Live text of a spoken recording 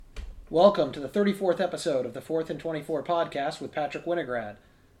Welcome to the 34th episode of the 4th and 24 podcast with Patrick Winograd.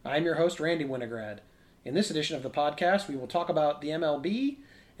 I'm your host, Randy Winograd. In this edition of the podcast, we will talk about the MLB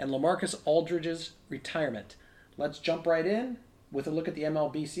and LaMarcus Aldridge's retirement. Let's jump right in with a look at the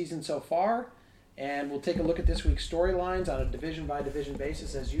MLB season so far, and we'll take a look at this week's storylines on a division-by-division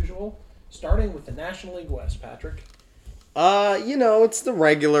basis as usual, starting with the National League West, Patrick. It's the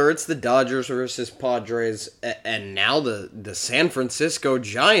regular. It's the Dodgers versus Padres, and now the San Francisco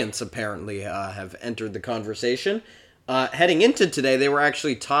Giants apparently have entered the conversation. Heading into today, they were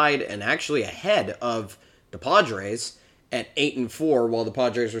actually tied and actually ahead of the Padres at 8-4, while the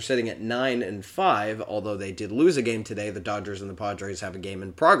Padres were sitting at 9-5. Although they did lose a game today, the Dodgers and the Padres have a game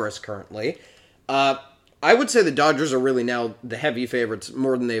in progress currently. I would say the Dodgers are really now the heavy favorites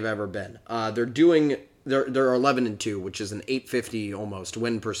more than they've ever been. They're 11-2, which is an .850 almost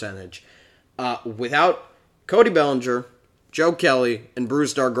win percentage. Without Cody Bellinger, Joe Kelly, and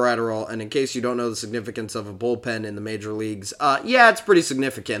Brusdar Graterol, and in case you don't know the significance of a bullpen in the major leagues, it's pretty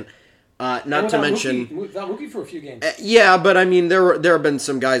significant. Not to mention Mookie for a few games. But I mean there have been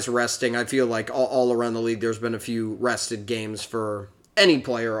some guys resting. I feel like all around the league there's been a few rested games for any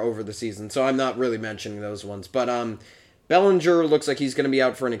player over the season, so I'm not really mentioning those ones. But Bellinger looks like he's going to be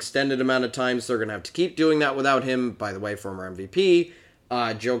out for an extended amount of time, so they're going to have to keep doing that without him. By the way, former MVP.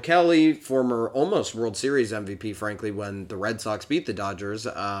 Joe Kelly, former almost World Series MVP, frankly, when the Red Sox beat the Dodgers.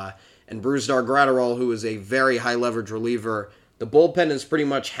 And Brusdar Graterol, who is a very high-leverage reliever. The bullpen is pretty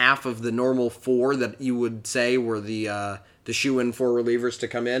much half of the normal four that you would say were the shoe-in for relievers to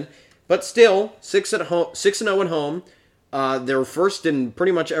come in. But still, 6-0 at home. They're first in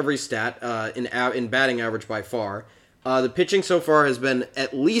pretty much every stat, in batting average by far. The pitching so far has been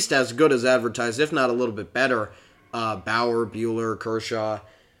at least as good as advertised, if not a little bit better. Bauer, Buehler, Kershaw,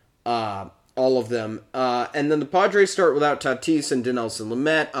 all of them. And then the Padres start without Tatis and Dinelson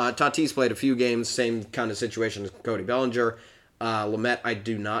Lamet. Tatis played a few games, same kind of situation as Cody Bellinger. Lamet, I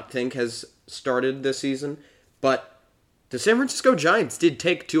do not think has started this season. But the San Francisco Giants did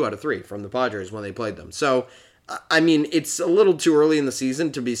take 2 out of 3 from the Padres when they played them. So, I mean, it's a little too early in the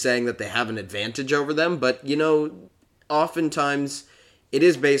season to be saying that they have an advantage over them. But, oftentimes it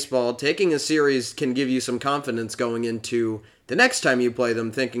is baseball. Taking a series can give you some confidence going into the next time you play them,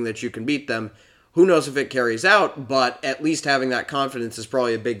 thinking that you can beat them. Who knows if it carries out, but at least having that confidence is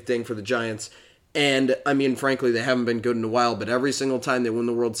probably a big thing for the Giants. And, I mean, frankly, they haven't been good in a while, but every single time they win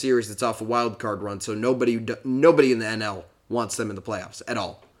the World Series, it's off a wild card run, so nobody in the NL wants them in the playoffs at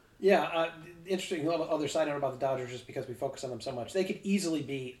all. Yeah, interesting other side note about the Dodgers, just because we focus on them so much. They could easily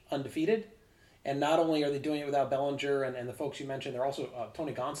be undefeated. And not only are they doing it without Bellinger and the folks you mentioned, they're also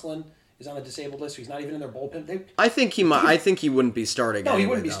Tony Gonsolin is on the disabled list, so he's not even in their bullpen. I think he wouldn't be starting. No, anyway, he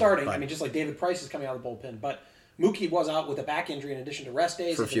wouldn't be starting. But... I mean, just like David Price is coming out of the bullpen, but Mookie was out with a back injury in addition to rest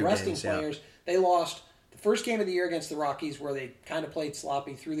days. For a few resting games, players. Yeah. They lost the first game of the year against the Rockies, where they kind of played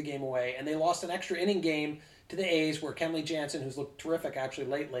sloppy, threw the game away, and they lost an extra inning game to the A's, where Kenley Jansen, who's looked terrific actually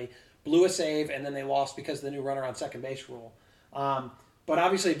lately, blew a save, and then they lost because of the new runner on second base rule. But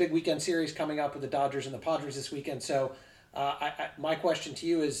obviously a big weekend series coming up with the Dodgers and the Padres this weekend. So my question to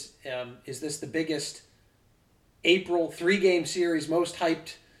you is this the biggest April 3-game series, most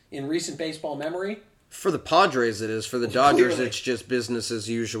hyped in recent baseball memory? For the Padres it is. For the Dodgers, Clearly. It's just business as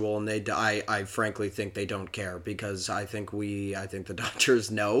usual, and I frankly think they don't care, because I think the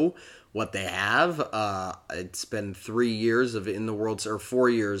Dodgers know what they have. It's been 3 years of in the World, or 4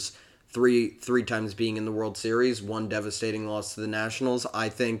 years, three times being in the World Series, one devastating loss to the Nationals. I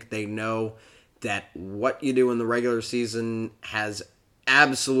think they know that what you do in the regular season has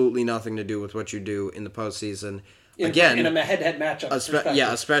absolutely nothing to do with what you do in the postseason. Again, in a head-to-head matchup.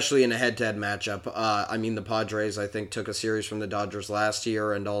 Especially in a head-to-head matchup. The Padres, I think, took a series from the Dodgers last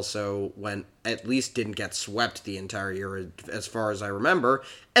year, and also at least didn't get swept the entire year, as far as I remember.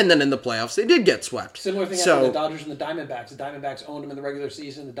 And then in the playoffs, they did get swept. Similar thing happened with the Dodgers and the Diamondbacks. The Diamondbacks owned them in the regular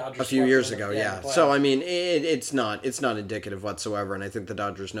season. The Dodgers a few years ago, yeah. So I mean, it's not indicative whatsoever, and I think the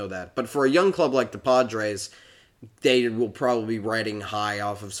Dodgers know that. But for a young club like the Padres, they will probably be riding high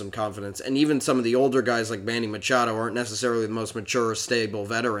off of some confidence. And even some of the older guys like Manny Machado aren't necessarily the most mature, stable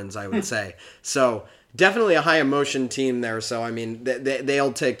veterans, I would say. So definitely a high-emotion team there. So, I mean,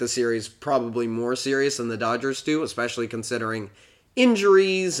 they'll take the series probably more serious than the Dodgers do, especially considering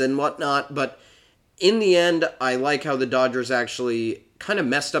injuries and whatnot. But in the end, I like how the Dodgers actually kind of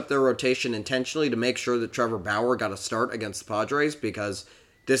messed up their rotation intentionally to make sure that Trevor Bauer got a start against the Padres, because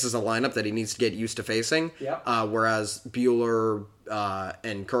this is a lineup that he needs to get used to facing. Yep. Whereas Buehler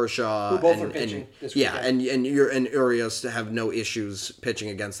and Kershaw who both are pitching this weekend. and Urias have no issues pitching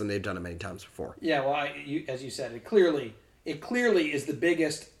against them. They've done it many times before. Yeah, well, as you said, it clearly is the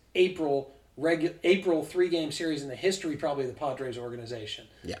biggest April 3-game series in the history probably of the Padres organization.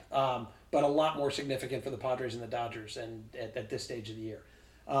 Yeah. But a lot more significant for the Padres and the Dodgers and at this stage of the year.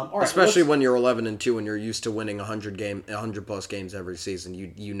 All right, especially when you're 11-2 and you're used to winning 100 plus games every season,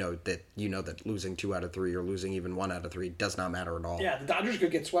 you know that losing 2 out of 3 or losing even 1 out of 3 does not matter at all. Yeah, the Dodgers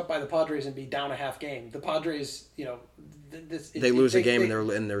could get swept by the Padres and be down a half game. The Padres, they lose a game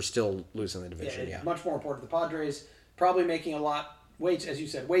and they're still losing the division. Yeah, much more important. The Padres probably making as you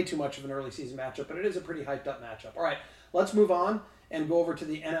said, way too much of an early season matchup, but it is a pretty hyped up matchup. All right, let's move on and go over to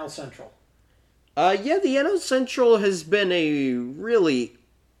the NL Central. The NL Central has been a really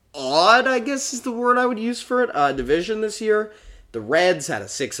odd, I guess is the word I would use for it, division this year. The Reds had a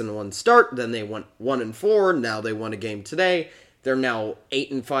 6-1 start, then they went 1-4, now they won a game today. They're now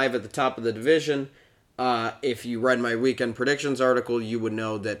 8-5 at the top of the division. If you read my weekend predictions article, you would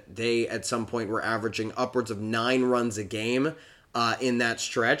know that they at some point were averaging upwards of 9 runs a game in that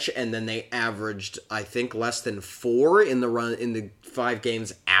stretch, and then they averaged, I think, less than 4 in the 5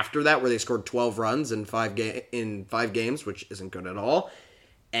 games after that, where they scored 12 runs in 5 games, which isn't good at all.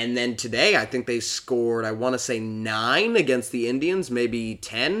 And then today, I think they scored, I want to say 9 against the Indians, maybe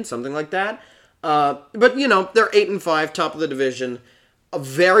 10, something like that. But, they're 8-5, top of the division. A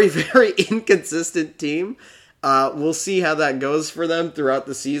very, very inconsistent team. We'll see how that goes for them throughout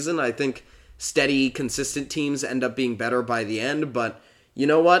the season. I think steady, consistent teams end up being better by the end. But you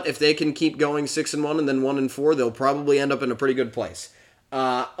know what? If they can keep going 6-1 and then 1-4, they'll probably end up in a pretty good place.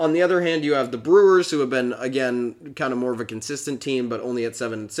 On the other hand, you have the Brewers, who have been, again, kind of more of a consistent team, but only at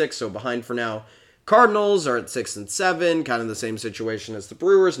 7-6, so behind for now. Cardinals are at 6-7, kind of the same situation as the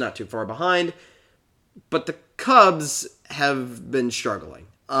Brewers, not too far behind. But the Cubs have been struggling.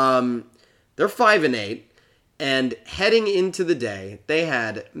 They're 5-8, and heading into the day, they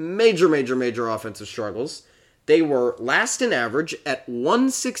had major offensive struggles. They were last in average at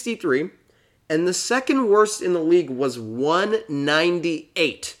 163, and the second worst in the league was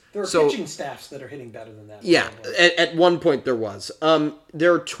 198. There are pitching staffs that are hitting better than that. Yeah, at one point there was.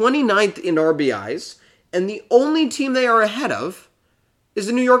 They're 29th in RBIs, and the only team they are ahead of is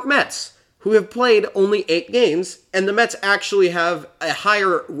the New York Mets, who have played only 8 games, and the Mets actually have a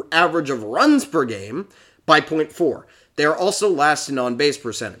higher average of runs per game by 0.4. They are also last in on-base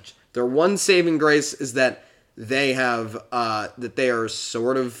percentage. Their one saving grace is that they have that they are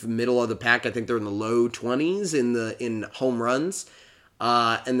sort of middle of the pack. I think they're in the low 20s in home runs,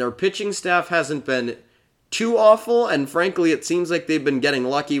 and their pitching staff hasn't been too awful. And frankly, it seems like they've been getting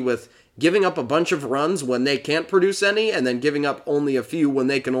lucky with giving up a bunch of runs when they can't produce any, and then giving up only a few when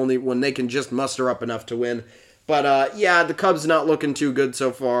they can just muster up enough to win. But the Cubs not looking too good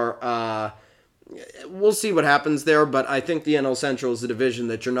so far. We'll see what happens there, but I think the NL Central is a division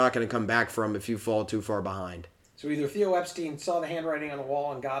that you're not going to come back from if you fall too far behind. So either Theo Epstein saw the handwriting on the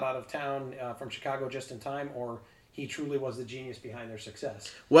wall and got out of town from Chicago just in time, or he truly was the genius behind their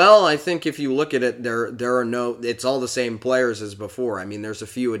success. Well, I think if you look at it, it's all the same players as before. I mean, there's a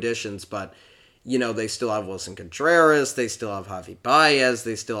few additions, but they still have Wilson Contreras, they still have Javi Baez,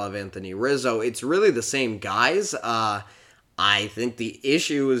 they still have Anthony Rizzo. It's really the same guys. I think the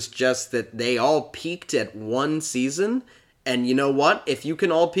issue is just that they all peaked at one season, and you know what? If you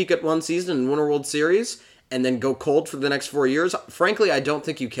can all peak at one season and win a World Series and then go cold for the next 4 years, frankly, I don't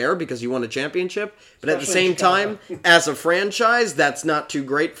think you care because you won a championship. But at the same time, as a franchise, that's not too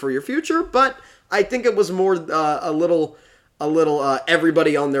great for your future. But I think it was more a little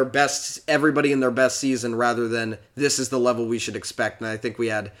everybody in their best season rather than this is the level we should expect. And I think we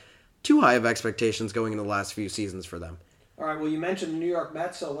had too high of expectations going into the last few seasons for them. All right, well, you mentioned the New York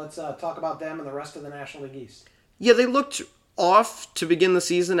Mets, so let's talk about them and the rest of the National League East. Yeah, they looked off to begin the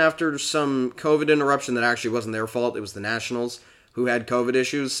season after some COVID interruption that actually wasn't their fault. It was the Nationals who had COVID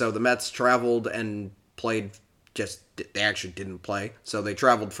issues, so the Mets traveled and played they actually didn't play, so they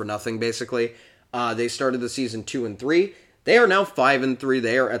traveled for nothing, basically. They started the season 2-3. They are now 5-3.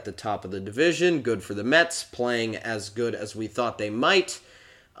 They are at the top of the division. Good for the Mets, playing as good as we thought they might.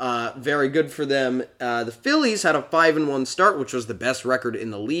 Very good for them. The Phillies had a 5-1 start, which was the best record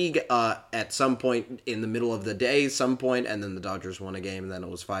in the league at some point in the middle of the day, and then the Dodgers won a game, and then it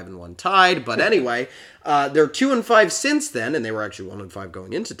was 5-1 tied. But anyway, they're 2-5 since then, and they were actually 1-5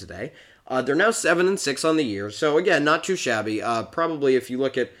 going into today. They're now 7-6 on the year, so again, not too shabby. Probably if you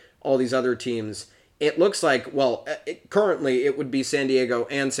look at all these other teams, it looks like, currently it would be San Diego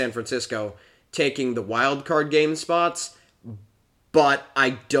and San Francisco taking the wild card game spots. But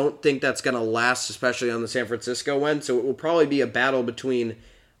I don't think that's going to last, especially on the San Francisco end. So it will probably be a battle between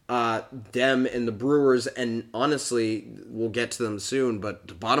them and the Brewers. And honestly, we'll get to them soon. But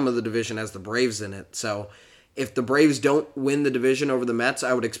the bottom of the division has the Braves in it. So, if the Braves don't win the division over the Mets,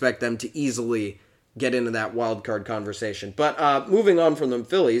 I would expect them to easily get into that wild card conversation. But moving on from the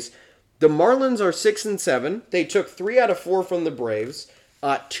Phillies, the Marlins are 6-7. They took 3 out of 4 from the Braves,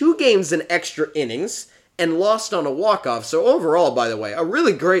 2 games in extra innings, and lost on a walk-off. So overall, by the way, a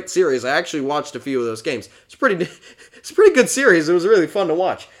really great series. I actually watched a few of those games. It's a pretty good series. It was really fun to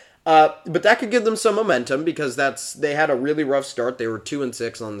watch. But that could give them some momentum because they had a really rough start. They were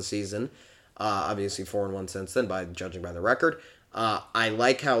 2-6 on the season. Obviously 4-1 since then, judging by the record. I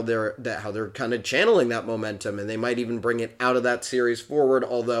like how they're kind of channeling that momentum, and they might even bring it out of that series forward.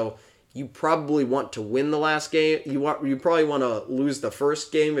 Although you probably want to win the last game. You probably want to lose the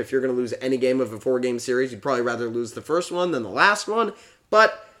first game if you're going to lose any game of a 4-game series. You'd probably rather lose the first one than the last one.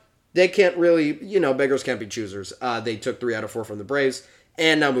 But they can't really, beggars can't be choosers. They took 3 out of 4 from the Braves.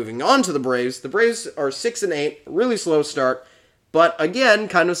 And now moving on to the Braves. The Braves are 6-8, really slow start. But again,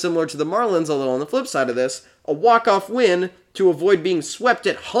 kind of similar to the Marlins, although on the flip side of this, a walk-off win to avoid being swept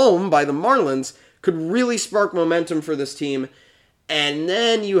at home by the Marlins could really spark momentum for this team. And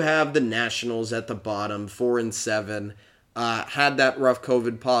then you have the Nationals at the bottom, 4-7. Had that rough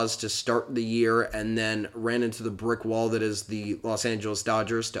COVID pause to start the year and then ran into the brick wall that is the Los Angeles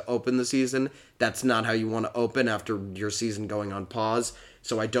Dodgers to open the season. That's not how you want to open after your season going on pause.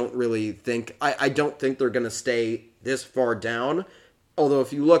 So I don't really think, I don't think they're going to stay this far down. Although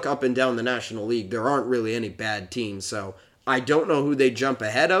if you look up and down the National League, there aren't really any bad teams. So I don't know who they jump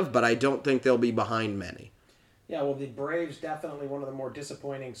ahead of, but I don't think they'll be behind many. Yeah, well, the Braves definitely one of the more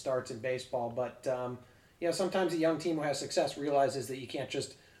disappointing starts in baseball, but sometimes a young team who has success realizes that you can't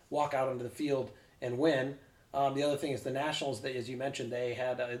just walk out onto the field and win. The other thing is the Nationals, as you mentioned, they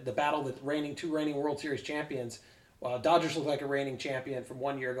had the battle with two reigning World Series champions. Dodgers looked like a reigning champion from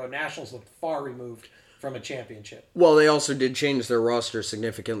 1 year ago. Nationals looked far removed from a championship. Well, they also did change their roster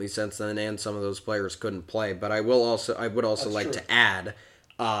significantly since then, and some of those players couldn't play. But I would also That's like true. To add,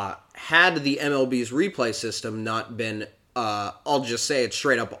 had the MLB's replay system not been, I'll just say it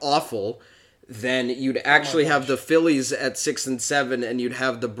straight up awful, then you'd actually have the Phillies at 6-7, and you'd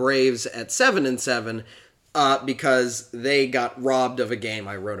have the Braves at 7-7, because they got robbed of a game.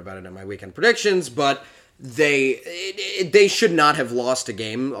 I wrote about it in my weekend predictions, but they should not have lost a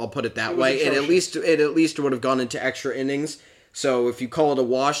game. I'll put it that way. It at least would have gone into extra innings. So if you call it a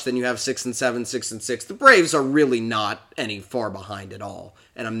wash, then you have 6-7, 6-6. The Braves are really not any far behind at all,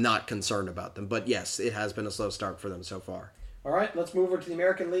 and I'm not concerned about them. But yes, it has been a slow start for them so far. All right, let's move over to the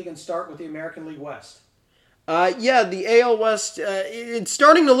American League and start with the American League West. The AL West, it's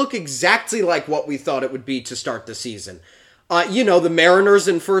starting to look exactly like what we thought it would be to start the season. The Mariners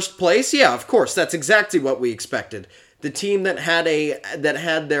in first place. Yeah, of course, that's exactly what we expected. The team that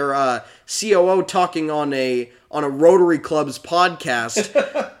had their COO talking on a Rotary Club's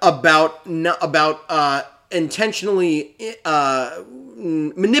podcast about intentionally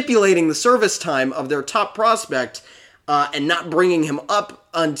manipulating the service time of their top prospect and not bringing him up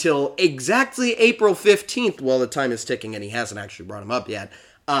until exactly April 15th. Well, the time is ticking, and he hasn't actually brought him up yet,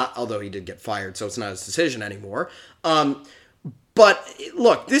 although he did get fired, so it's not his decision anymore. But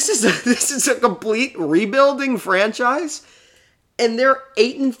look, this is a complete rebuilding franchise, and they're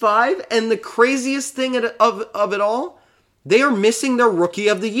 8-5. And the craziest thing of it all, they are missing their rookie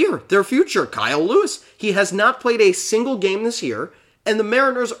of the year, their future, Kyle Lewis. He has not played a single game this year, and the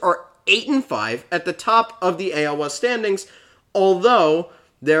Mariners are 8-5 at the top of the AL West standings. Although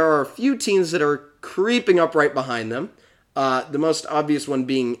there are a few teams that are creeping up right behind them. The most obvious one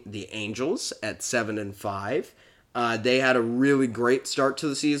being the Angels at 7-5. They had a really great start to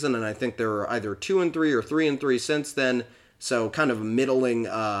the season, and I think they're either 2-3 or 3-3 since then. So kind of a middling,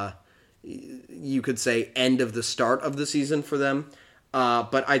 you could say, end of the start of the season for them.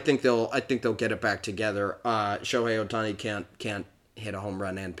 But I think they'll get it back together. Shohei Ohtani can't hit a home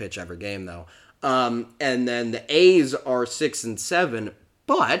run and pitch every game though. And then the A's are 6-7,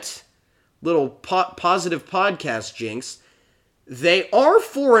 but little positive podcast jinx. They are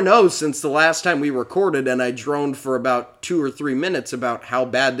 4-0 since the last time we recorded, and I droned for about 2 or 3 minutes about how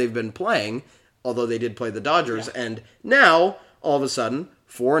bad they've been playing, although they did play the Dodgers. Yeah. And now, all of a sudden,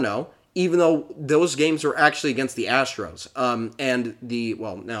 4-0, even though those games were actually against the Astros,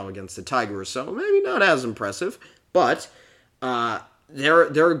 now against the Tigers, so maybe not as impressive, but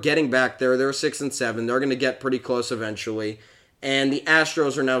they're getting back there. They're 6-7. They're going to get pretty close eventually. And the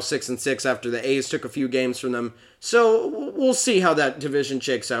Astros are now 6-6 after the A's took a few games from them. So we'll see how that division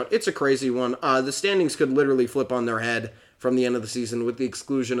shakes out. It's a crazy one. The standings could literally flip on their head from the end of the season, with the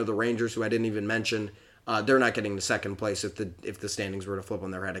exclusion of the Rangers, who I didn't even mention. They're not getting to second place if the standings were to flip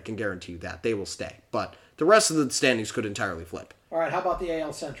on their head. I can guarantee you that. They will stay. But the rest of the standings could entirely flip. All right, how about the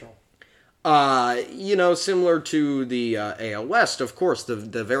AL Central? Similar to the AL West, of course,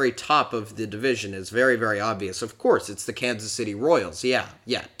 the very top of the division is very, very obvious. Of course, it's the Kansas City Royals. Yeah,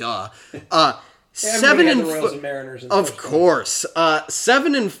 duh. Seven and Royals and Mariners. Of course,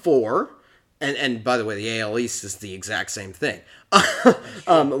 7-4, and by the way, the AL East is the exact same thing.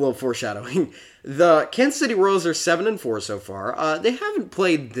 A little foreshadowing. The Kansas City Royals are 7-4 so far. They haven't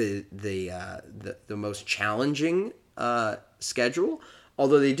played the most challenging schedule.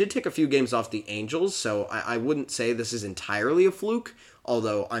 Although they did take a few games off the Angels, so I wouldn't say this is entirely a fluke,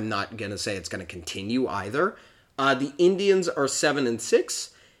 although I'm not going to say it's going to continue either. The Indians are 7-6,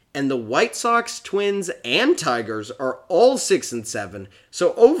 and the White Sox, Twins, and Tigers are all 6-7.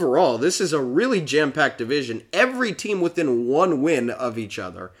 So overall, this is a really jam-packed division. Every team within one win of each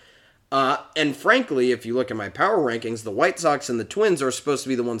other. And frankly, if you look at my power rankings, the White Sox and the Twins are supposed to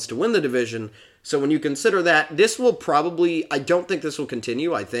be the ones to win the division. So when you consider that, this will probably, I don't think this will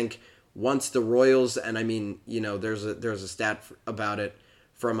continue. I think once the Royals, and I mean, there's a stat about it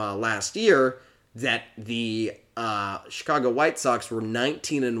from last year that the Chicago White Sox were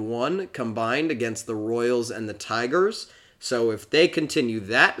 19-1 combined against the Royals and the Tigers. So if they continue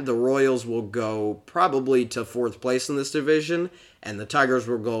that, the Royals will go probably to 4th place in this division, and the Tigers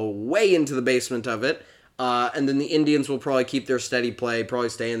will go way into the basement of it. And then the Indians will probably keep their steady play, probably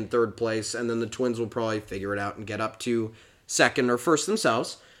stay in 3rd place, and then the Twins will probably figure it out and get up to 2nd or 1st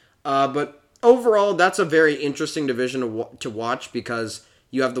themselves. But overall, that's a very interesting division to watch because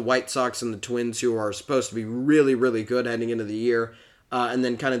you have the White Sox and the Twins who are supposed to be really, really good heading into the year, and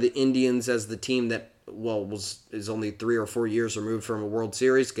then kind of the Indians as the team that, is only 3 or 4 years removed from a World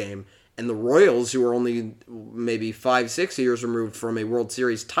Series game, and the Royals who are only maybe 5-6 years removed from a World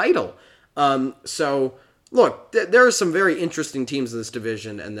Series title. So look, there are some very interesting teams in this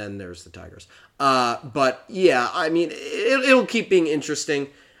division, and then there's the Tigers. But yeah, I mean, it'll keep being interesting.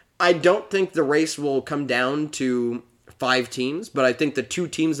 I don't think the race will come down to 5 teams, but I think the 2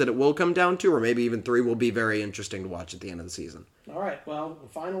 teams that it will come down to, or maybe even 3, will be very interesting to watch at the end of the season. All right. Well,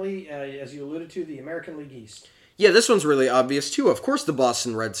 finally, as you alluded to, the American League East. Yeah, this one's really obvious, too. Of course, the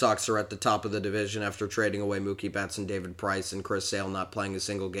Boston Red Sox are at the top of the division after trading away Mookie Betts and David Price and Chris Sale not playing a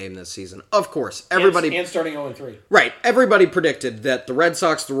single game this season. Of course, everybody... And starting 0-3. Right. Everybody predicted that the Red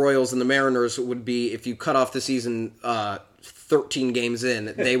Sox, the Royals, and the Mariners would be, if you cut off the season 13 games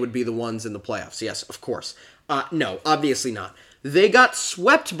in, they would be the ones in the playoffs. Yes, of course. No, obviously not. They got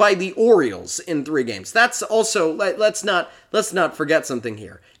swept by the Orioles in 3 games. That's also, let's not forget something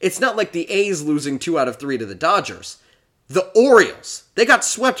here. It's not like the A's losing 2 out of 3 to the Dodgers. The Orioles, they got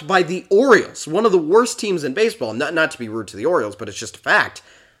swept by the Orioles, one of the worst teams in baseball. Not to be rude to the Orioles, but it's just a fact.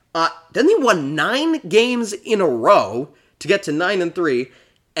 Then they won 9 games in a row to get to 9-3,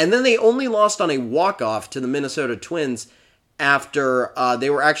 and then they only lost on a walk-off to the Minnesota Twins after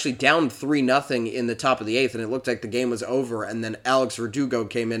they were actually down 3-0 in the top of the 8th, and it looked like the game was over, and then Alex Verdugo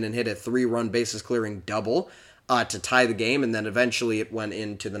came in and hit a 3-run bases-clearing double to tie the game, and then eventually it went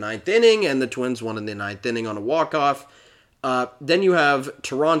into the 9th inning, and the Twins won in the 9th inning on a walk-off. Then you have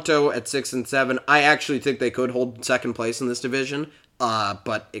Toronto at 6-7. I actually think they could hold 2nd place in this division,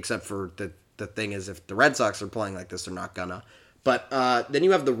 but except for the thing is, if the Red Sox are playing like this, they're not gonna. But then you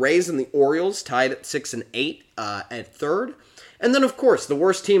have the Rays and the Orioles tied at 6-8 at 3rd. And then, of course, the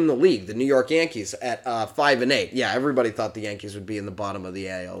worst team in the league, the New York Yankees, at 5-8. Yeah, everybody thought the Yankees would be in the bottom of the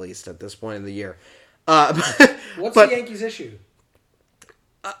AL East at this point in the year. What's the Yankees' issue?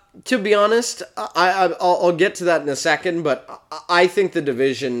 To be honest, I'll get to that in a second, but I think the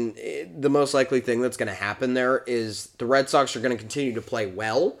division, the most likely thing that's going to happen there is the Red Sox are going to continue to play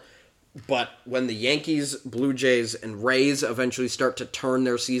well, but when the Yankees, Blue Jays, and Rays eventually start to turn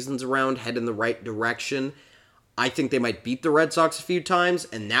their seasons around, head in the right direction, I think they might beat the Red Sox a few times,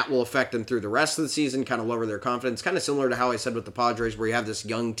 and that will affect them through the rest of the season, kind of lower their confidence. Kind of similar to how I said with the Padres, where you have this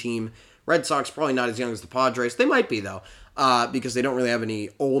young team. Red Sox probably not as young as the Padres. They might be, though, because they don't really have any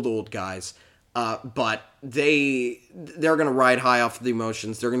old guys. But they're going to ride high off the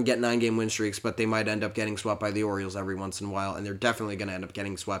emotions. They're going to get 9-game win streaks, but they might end up getting swept by the Orioles every once in a while, and they're definitely going to end up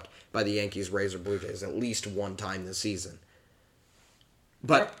getting swept by the Yankees, Rays, or Blue Jays at least one time this season.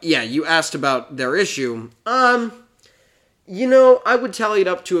 But, yeah, you asked about their issue. I would tally it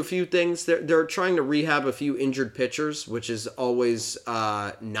up to a few things. They're trying to rehab a few injured pitchers, which is always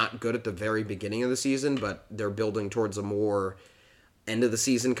not good at the very beginning of the season, but they're building towards a more end of the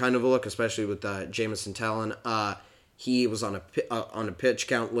season kind of a look, especially with Jameson Talon. He was on a pitch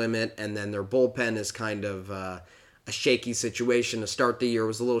count limit, and then their bullpen is kind of a shaky situation to start the year. It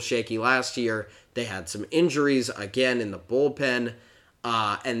was a little shaky last year. They had some injuries again in the bullpen.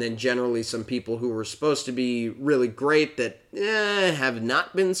 and then generally some people who were supposed to be really great that have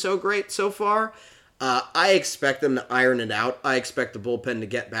not been so great so far. I expect them to iron it out. I expect the bullpen to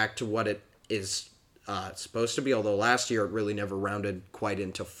get back to what it is supposed to be, although last year it really never rounded quite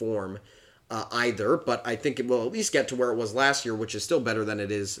into form either. But I think it will at least get to where it was last year, which is still better than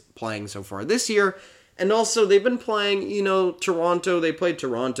it is playing so far this year. And also, they've been playing, Toronto. They played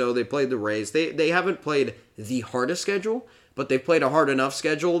Toronto. They played the Rays. They haven't played the hardest schedule, but they've played a hard enough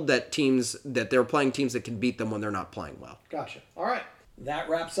schedule that they're playing teams that can beat them when they're not playing well. Gotcha. All right. That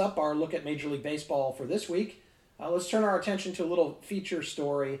wraps up our look at Major League Baseball for this week. Let's turn our attention to a little feature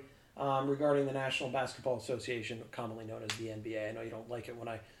story regarding the National Basketball Association, commonly known as the NBA. I know you don't like it when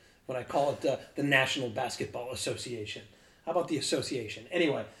I call it the National Basketball Association. How about the association?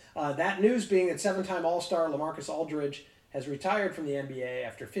 Anyway, that news being that seven-time All-Star LaMarcus Aldridge has retired from the NBA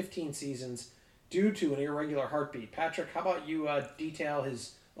after 15 seasons due to an irregular heartbeat. Patrick, how about you detail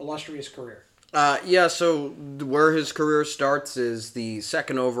his illustrious career? So where his career starts is the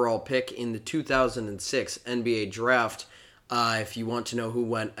second overall pick in the 2006 NBA draft. If you want to know who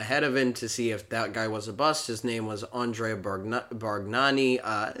went ahead of him to see if that guy was a bust, his name was Andrea Bargnani.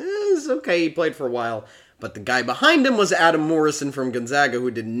 It's okay, he played for a while. But the guy behind him was Adam Morrison from Gonzaga,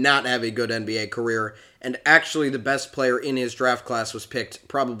 who did not have a good NBA career. And actually, the best player in his draft class was picked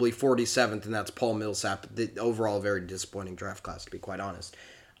probably 47th, and that's Paul Millsap. The overall, very disappointing draft class, to be quite honest.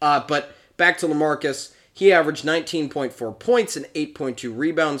 But back to LaMarcus. He averaged 19.4 points and 8.2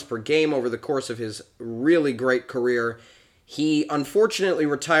 rebounds per game over the course of his really great career. He unfortunately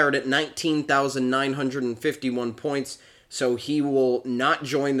retired at 19,951 points, so he will not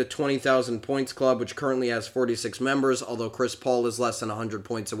join the 20,000 points club, which currently has 46 members, although Chris Paul is less than 100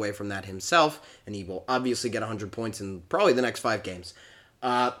 points away from that himself, and he will obviously get 100 points in probably the next 5 games.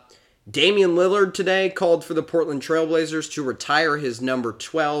 Damian Lillard today called for the Portland Trailblazers to retire his number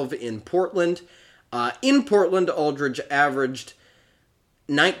 12 in Portland. In Portland, Aldridge averaged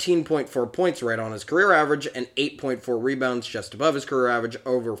 19.4 points, right on his career average, and 8.4 rebounds, just above his career average,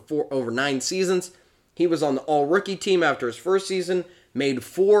 over 9 seasons. He was on the All-Rookie team after his first season, made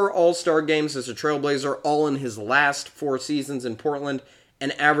 4 All-Star games as a Trailblazer, all in his last 4 seasons in Portland,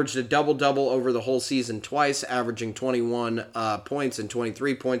 and averaged a double-double over the whole season twice, averaging 21 points and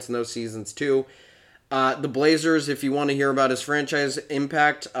 23 points in those seasons too. The Blazers, if you want to hear about his franchise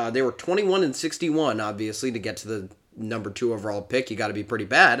impact, they were 21-61, obviously, to get to the number 2 overall pick. You got to be pretty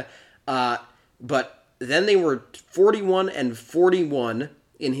bad. But then they were 41-41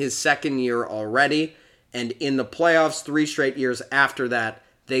 in his second year already. And in the playoffs 3 straight years after that,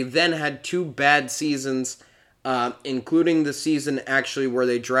 they then had 2 bad seasons, including the season actually where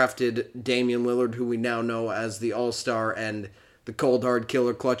they drafted Damian Lillard, who we now know as the All-Star and the cold hard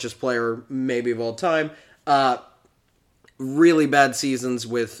killer clutchest player maybe of all time. Really bad seasons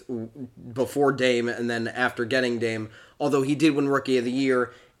with before Dame and then after getting Dame, although he did win Rookie of the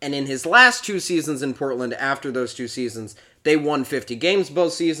Year. And in his last 2 seasons in Portland, after those 2 seasons, they won 50 games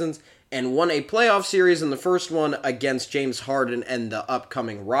both seasons and won a playoff series in the first one against James Harden and the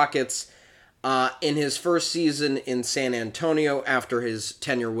upcoming Rockets. In his first season in San Antonio, after his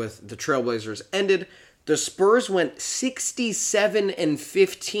tenure with the Trailblazers ended, the Spurs went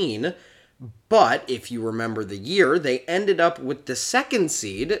 67-15, but if you remember the year, they ended up with the 2nd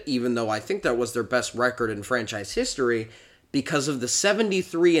seed, even though I think that was their best record in franchise history, because of the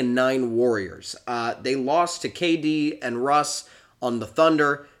 73-9 Warriors. They lost to KD and Russ on the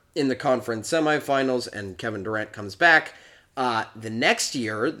Thunder in the conference semifinals, and Kevin Durant comes back. The next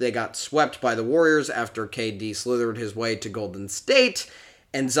year, they got swept by the Warriors after KD slithered his way to Golden State,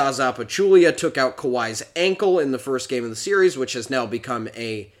 and Zaza Pachulia took out Kawhi's ankle in the first game of the series, which has now become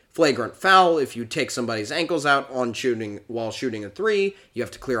a flagrant foul. If you take somebody's ankles out while shooting a 3, you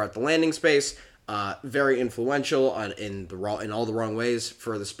have to clear out the landing space. Very influential in all the wrong ways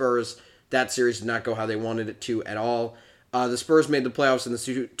for the Spurs. That series did not go how they wanted it to at all. The Spurs made the playoffs in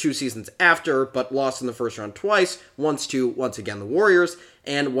the 2 seasons after, but lost in the first round twice, once to, once again, the Warriors,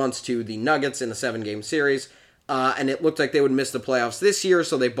 and once to the Nuggets in a 7-game series. And it looked like they would miss the playoffs this year,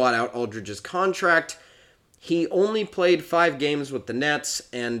 so they bought out Aldridge's contract. He only played 5 games with the Nets,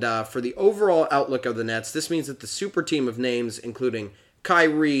 and for the overall outlook of the Nets, this means that the super team of names, including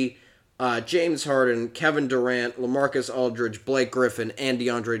Kyrie, James Harden, Kevin Durant, LaMarcus Aldridge, Blake Griffin, and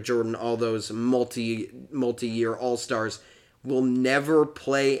DeAndre Jordan, all those multi-year All-Stars, will never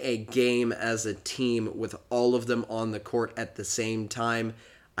play a game as a team with all of them on the court at the same time.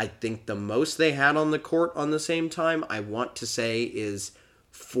 I think the most they had on the court on the same time, I want to say, is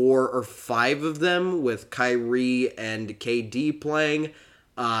 4 or 5 of them with Kyrie and KD playing.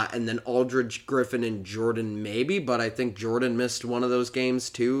 And then Aldridge, Griffin, and Jordan maybe, but I think Jordan missed one of those games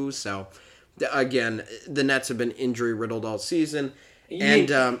too. So, again, the Nets have been injury-riddled all season.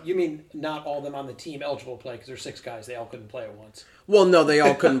 You mean not all of them on the team eligible to play because there's 6 guys. They all couldn't play at once. Well, no, they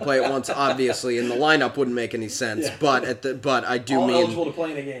all couldn't play at once, obviously, and the lineup wouldn't make any sense. Yeah. But I do all mean eligible to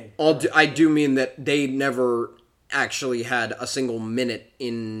play in a game. I do mean that they never actually had a single minute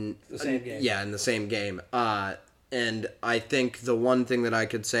in the same game. Yeah, in the same game. And I think the one thing that I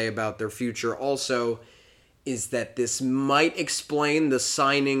could say about their future also is that this might explain the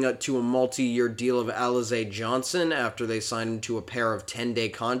signing to a multi-year deal of Alize Johnson after they signed him to a pair of 10-day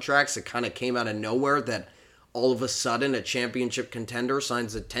contracts. It kind of came out of nowhere that all of a sudden a championship contender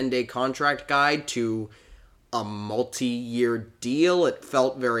signs a 10-day contract guy to a multi-year deal. It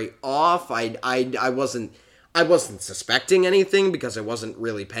felt very off. I wasn't suspecting anything because I wasn't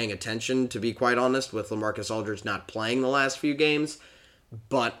really paying attention, to be quite honest, with LaMarcus Aldridge not playing the last few games.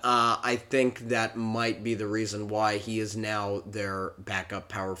 But I think that might be the reason why he is now their backup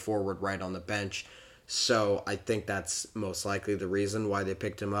power forward right on the bench. So I think that's most likely the reason why they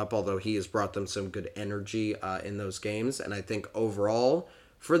picked him up, although he has brought them some good energy in those games. And I think overall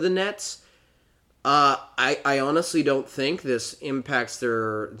for the Nets, I honestly don't think this impacts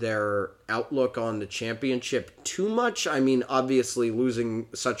their outlook on the championship too much. I mean, obviously losing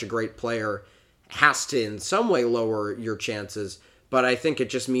such a great player has to in some way lower your chances, but I think it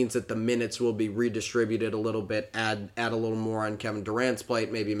just means that the minutes will be redistributed a little bit, add a little more on Kevin Durant's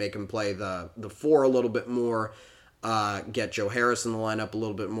plate, maybe make him play the 4 a little bit more, get Joe Harris in the lineup a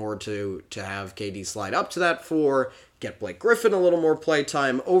little bit more to have KD slide up to that 4, get Blake Griffin a little more play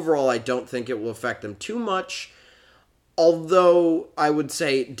time. Overall, I don't think it will affect them too much. Although I would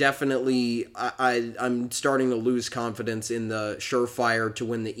say definitely I'm starting to lose confidence in the surefire to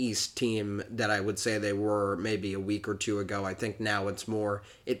win the East team that I would say they were maybe a week or two ago. I think now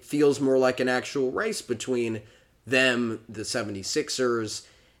it feels more like an actual race between them, the 76ers,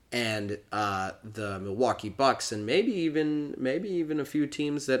 and the Milwaukee Bucks, and maybe even a few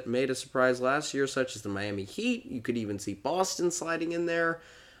teams that made a surprise last year, such as the Miami Heat. You could even see Boston sliding in there.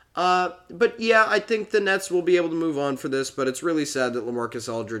 But yeah, I think the Nets will be able to move on for this, but it's really sad that LaMarcus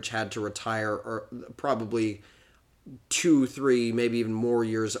Aldridge had to retire or probably 2, 3, maybe even more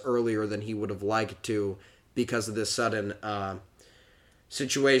years earlier than he would have liked to because of this sudden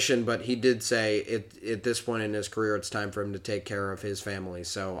situation. But he did say at this point in his career, it's time for him to take care of his family.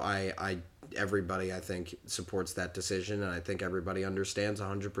 So everybody, I think, supports that decision, and I think everybody understands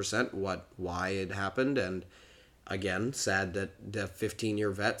 100% why it happened. And again, sad that the 15-year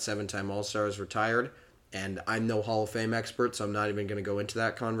vet, 7-time All-Star, is retired. And I'm no Hall of Fame expert, so I'm not even going to go into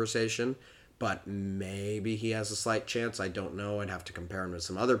that conversation. But maybe he has a slight chance. I don't know. I'd have to compare him to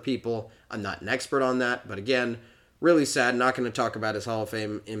some other people. I'm not an expert on that. But again, really sad. Not going to talk about his Hall of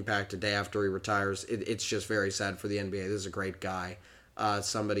Fame impact a day after he retires. It's just very sad for the NBA. This is a great guy.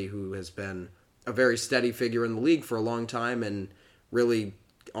 Somebody who has been a very steady figure in the league for a long time and really,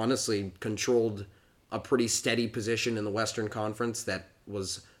 honestly, controlled a pretty steady position in the Western Conference that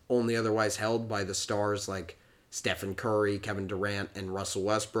was only otherwise held by the stars like Stephen Curry, Kevin Durant, and Russell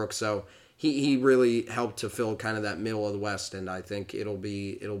Westbrook. So he really helped to fill kind of that middle of the West, and I think it'll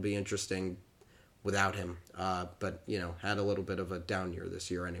be interesting without him. But had a little bit of a down year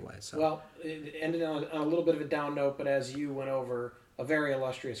this year anyway. So well, it ended on a little bit of a down note, but as you went over, a very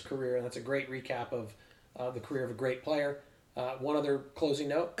illustrious career, and that's a great recap of the career of a great player. One other closing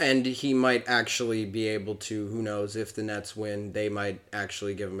note. And he might actually be able to, who knows, if the Nets win, they might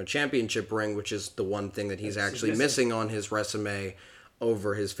actually give him a championship ring, which is the one thing that he's actually missing on his resume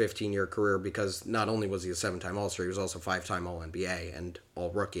over his 15-year career, because not only was he a 7-time All-Star, he was also 5-time All-NBA and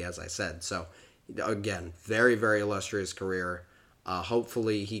All-Rookie, as I said. So, again, very, very illustrious career.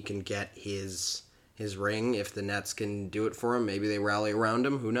 Hopefully he can get his ring if the Nets can do it for him. Maybe they rally around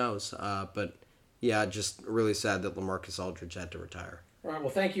him. Who knows? But yeah, just really sad that LaMarcus Aldridge had to retire. All right, well,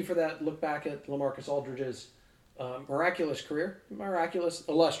 thank you for that look back at LaMarcus Aldridge's miraculous career. Miraculous,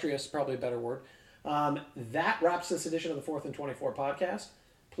 illustrious, probably a better word. That wraps this edition of the 4th and 24 podcast.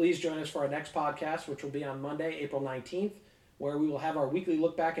 Please join us for our next podcast, which will be on Monday, April 19th, where we will have our weekly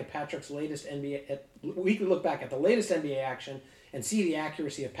look back at Patrick's latest weekly look back at the latest NBA action and see the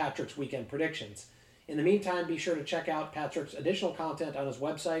accuracy of Patrick's weekend predictions. In the meantime, be sure to check out Patrick's additional content on his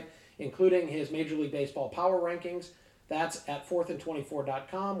website, including his Major League Baseball power rankings. That's at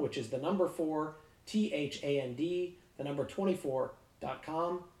 4thand24.com, which is the number 4, THAND, the number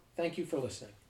 24.com. Thank you for listening.